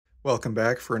Welcome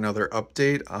back for another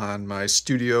update on my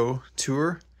studio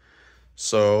tour.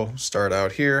 So start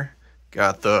out here,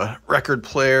 got the record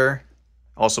player,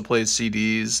 also played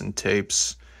CDs and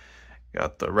tapes,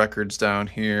 got the records down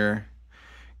here,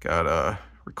 got a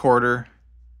recorder,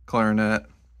 clarinet,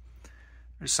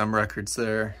 there's some records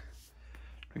there.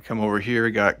 We come over here,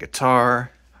 got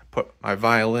guitar, I put my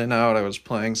violin out, I was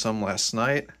playing some last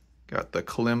night, got the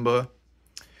kalimba,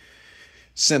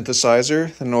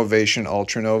 synthesizer, the Novation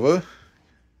Ultranova,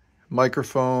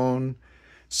 microphone,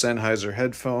 Sennheiser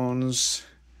headphones,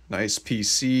 nice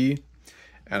PC,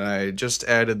 and I just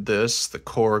added this, the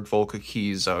Korg Volca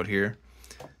keys out here.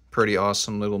 Pretty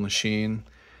awesome little machine.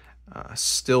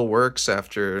 Still works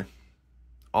after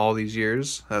all these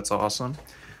years. That's awesome.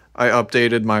 I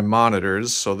updated my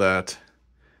monitors so that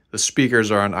the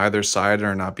speakers are on either side and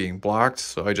are not being blocked,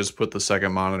 so I just put the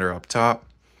second monitor up top.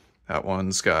 That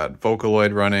one's got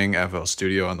Vocaloid running, FL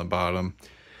Studio on the bottom.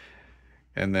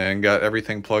 And then got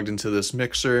everything plugged into this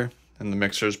mixer, and the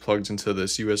mixer is plugged into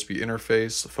this USB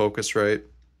interface, the Focusrite,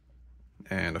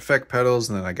 and effect pedals,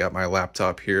 and then I got my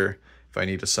laptop here if I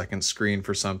need a second screen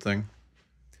for something.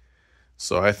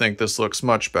 So I think this looks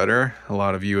much better. A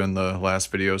lot of you in the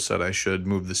last video said I should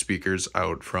move the speakers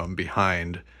out from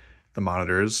behind the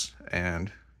monitors,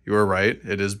 and you were right,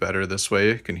 it is better this way.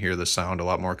 You can hear the sound a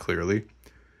lot more clearly.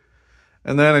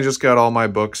 And then I just got all my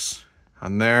books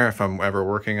on there. If I'm ever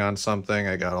working on something,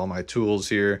 I got all my tools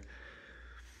here.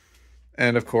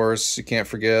 And of course, you can't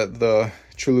forget the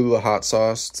Cholula hot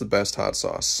sauce. It's the best hot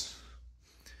sauce.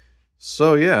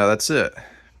 So yeah, that's it.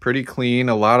 Pretty clean,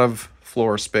 a lot of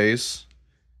floor space.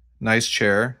 Nice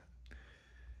chair.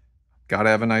 Gotta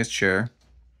have a nice chair.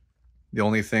 The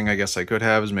only thing I guess I could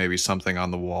have is maybe something on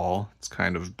the wall. It's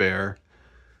kind of bare.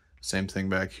 Same thing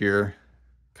back here.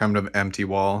 Kind of empty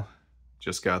wall.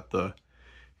 Just got the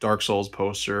Dark Souls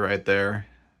poster right there.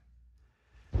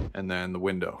 And then the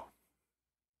window.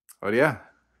 But yeah,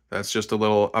 that's just a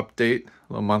little update,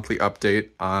 a little monthly update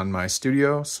on my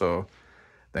studio. So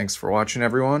thanks for watching,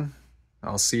 everyone.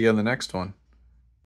 I'll see you in the next one.